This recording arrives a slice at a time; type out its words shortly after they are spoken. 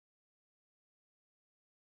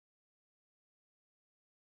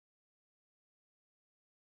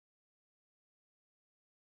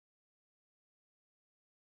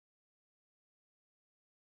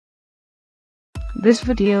This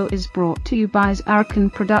video is brought to you by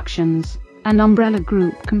Zarrakan Productions, an umbrella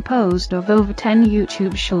group composed of over 10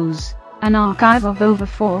 YouTube shows, an archive of over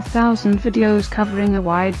 4,000 videos covering a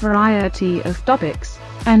wide variety of topics,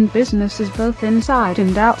 and businesses both inside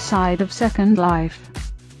and outside of Second Life.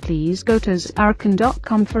 Please go to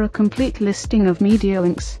zarrakan.com for a complete listing of media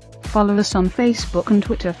links, follow us on Facebook and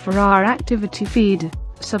Twitter for our activity feed,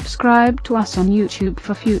 subscribe to us on YouTube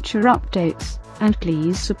for future updates, and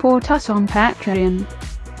please support us on Patreon.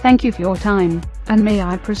 Thank you for your time, and may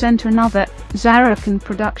I present another Zarrakan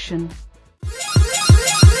production.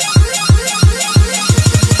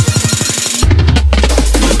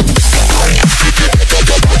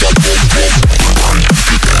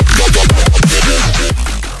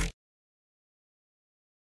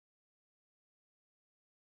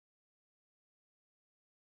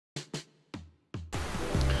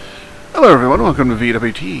 Hello everyone, welcome to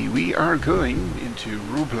VWT. We are going into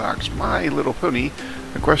ROBLOX, My Little Pony,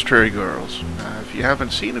 Equestria Girls. If you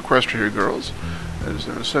haven't seen Equestria Girls, it's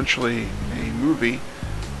essentially a movie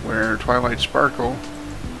where Twilight Sparkle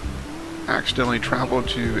accidentally traveled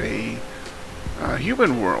to a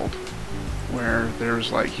human world where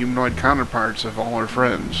there's like humanoid counterparts of all her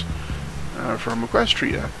friends from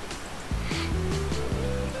Equestria.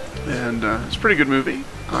 And it's a pretty good movie.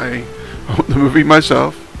 I own the movie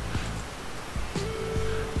myself.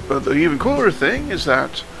 But the even cooler thing is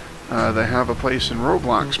that they have a place in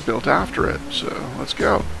ROBLOX built after it, so let's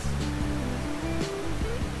go.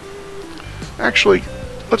 Actually,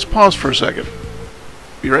 let's pause for a second.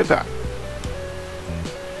 Be right back.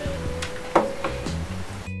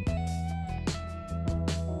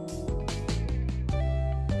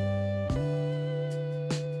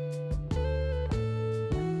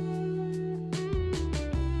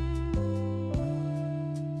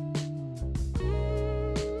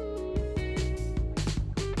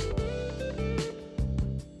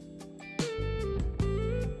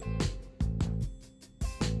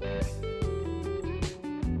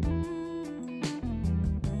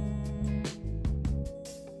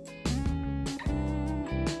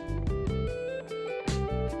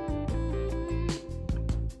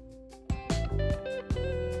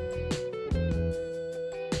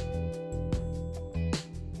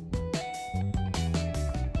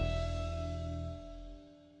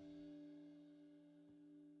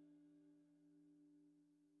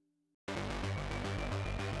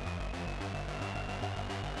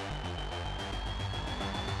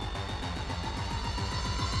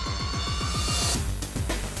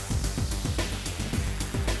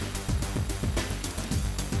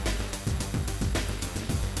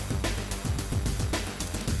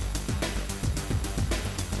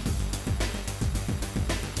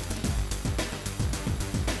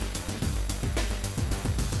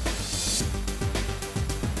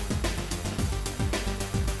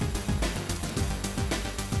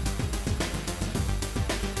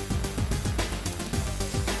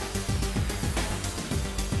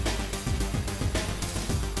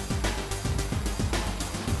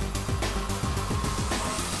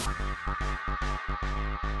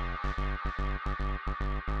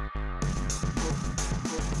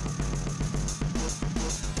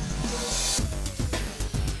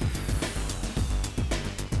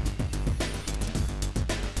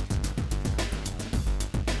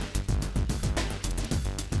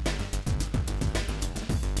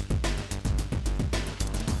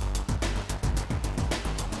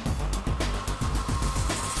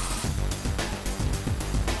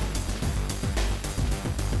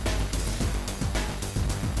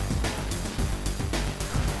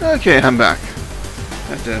 Okay, I'm back.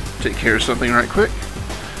 Had to take care of something right quick.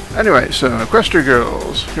 Anyway, so Equestria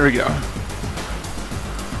Girls, here we go.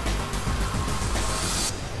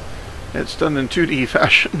 It's done in 2D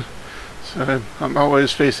fashion, so I'm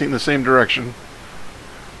always facing the same direction.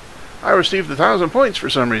 I received 1,000 points for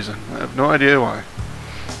some reason. I have no idea why.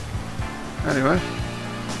 Anyway,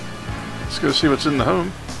 let's go see what's in the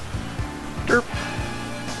home. Derp.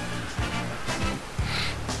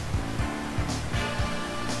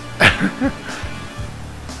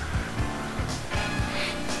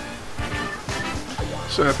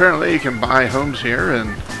 So apparently you can buy homes here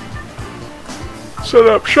and set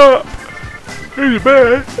up shop. Here's a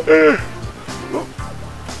bed.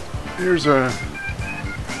 Here's a...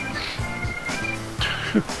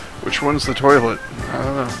 Which one's the toilet? I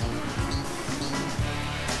don't know.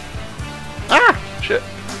 Ah! Shit.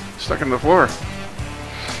 Stuck in the floor.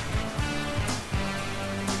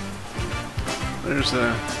 There's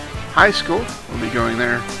the high school. We'll be going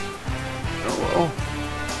there. Oh, well.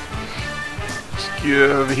 Let's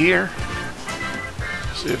get over here.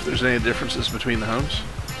 See if there's any differences between the homes.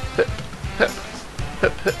 Hip, hip.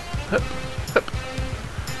 Hip, hip, hip, hip.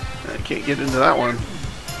 I can't get into that one.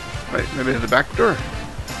 Right, maybe the back door.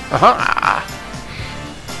 Aha!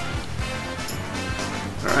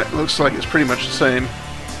 Alright, looks like it's pretty much the same.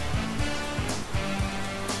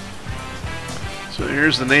 So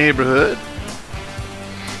here's the neighborhood.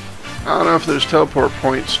 I don't know if there's teleport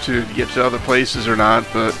points to get to other places or not,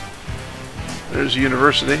 but there's a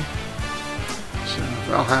university. So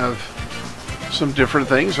I'll have some different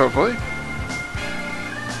things, hopefully.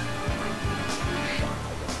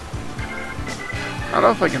 I don't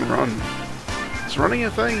know if I can run. Is running a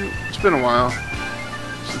thing? It's been a while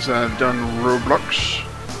since I've done Roblox.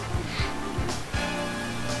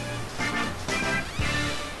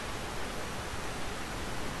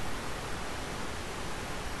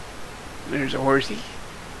 There's a horsey.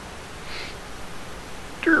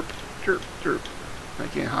 Derp, derp, derp. I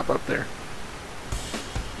can't hop up there.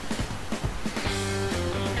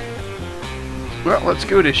 Well, let's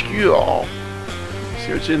go to school.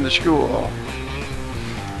 See what's in the school.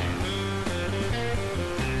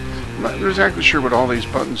 I'm not exactly sure what all these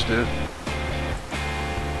buttons do.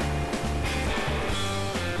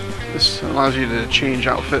 This allows you to change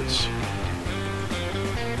outfits.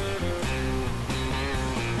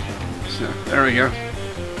 So, there we go.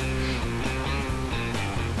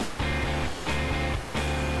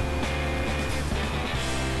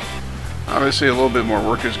 Obviously a little bit more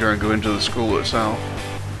work is going to go into the school itself.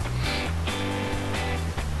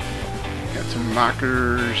 Got some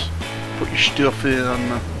lockers, put your stuff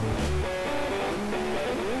in.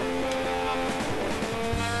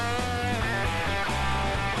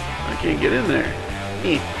 I can't get in there.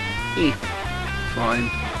 Fine.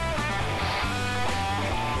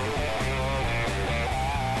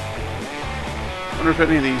 I wonder if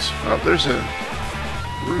any of these... Oh, there's a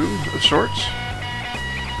room of sorts.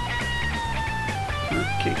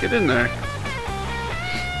 Can't get in there.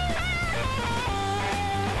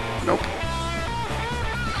 Nope.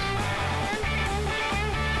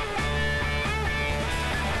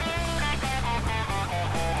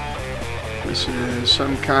 This is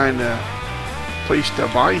some kind of place to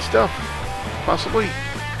buy stuff, possibly.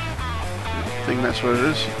 I think that's what it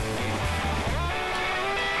is.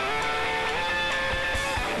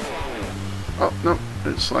 Oh, no,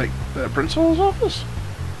 it's like the principal's office.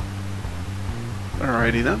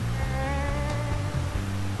 Alrighty then.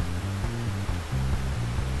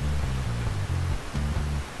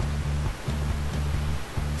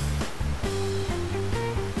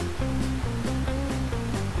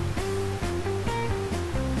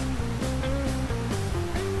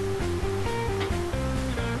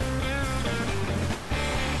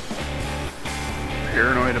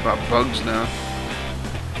 Paranoid about bugs now.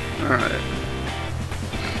 Alright.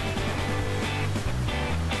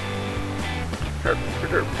 Derp,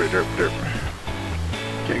 derp, derp, derp.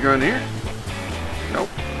 Can't go in here? Nope.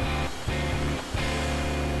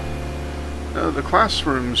 No, the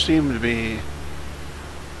classrooms seem to be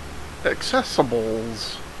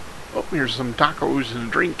accessibles. Oh, here's some tacos and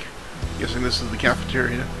a drink. Guessing this is the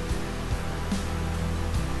cafeteria.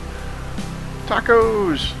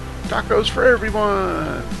 Tacos! Tacos for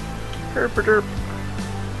everyone! Derp, derp.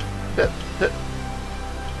 Hit, hit.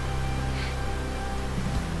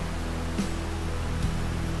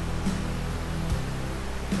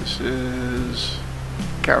 This is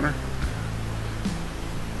counter.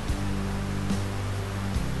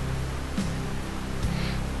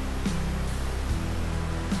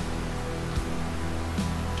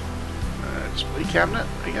 Display cabinet,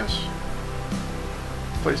 I guess.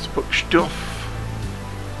 Place to put stuff.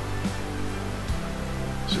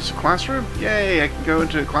 Is this a classroom? Yay, I can go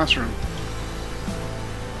into a classroom.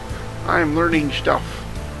 I'm learning stuff.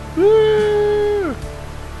 Woo!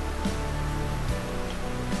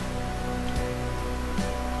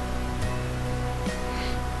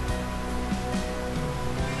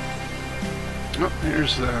 Oh,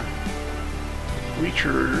 here's the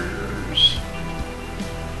bleachers.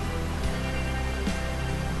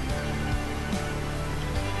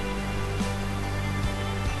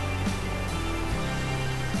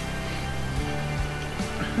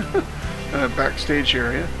 Backstage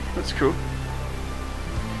area. That's cool.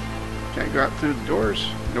 Can't go out through the doors.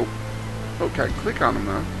 Nope. Oh, can I click on them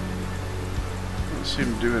though? Doesn't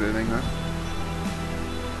seem to do anything though.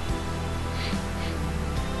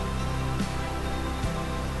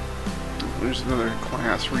 There's another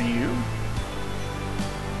classroom.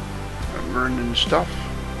 I'm learning stuff.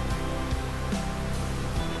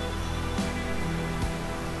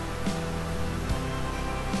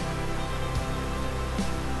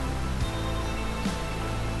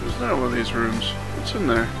 There's not one of these rooms. What's in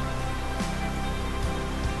there?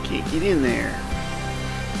 Can't get in there.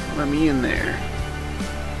 Let me in there.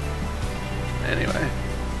 Anyway.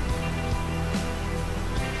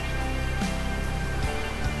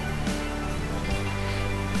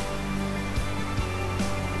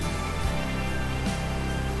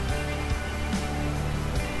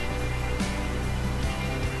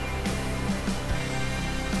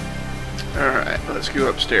 Alright, let's go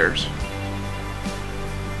upstairs.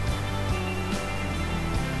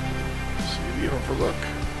 See the overlook.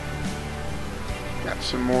 Got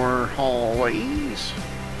some more hallways.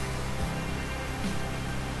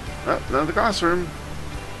 Oh, another classroom.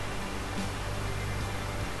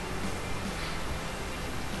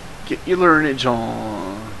 Get your learnage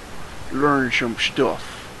on. Learn some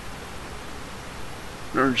stuff.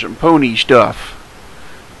 Learn some pony stuff.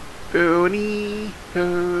 Pony,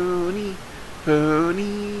 pony,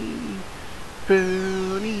 pony,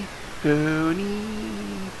 pony, pony,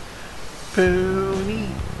 pony.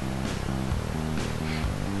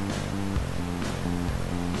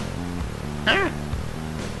 Ah.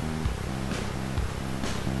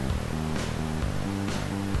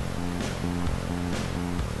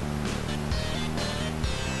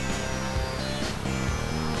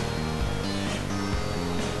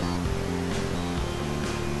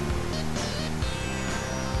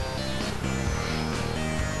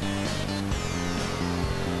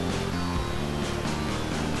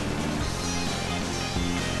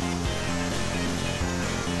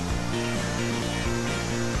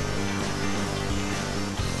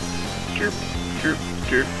 Chirp, chirp,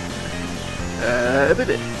 chirp.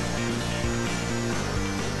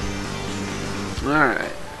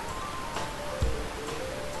 Alright.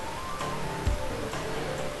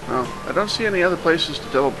 Well, I don't see any other places to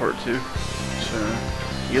teleport to, so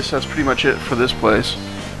I guess that's pretty much it for this place.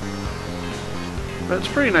 But it's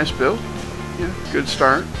a pretty nice build. Yeah, good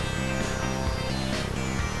start.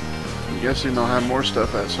 I'm guessing they'll have more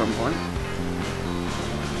stuff at some point.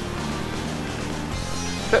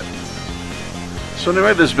 So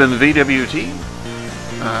anyway, this has been VWT,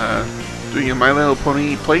 doing a My Little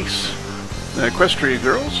Pony Place, Equestria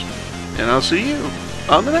Girls, and I'll see you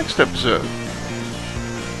on the next episode.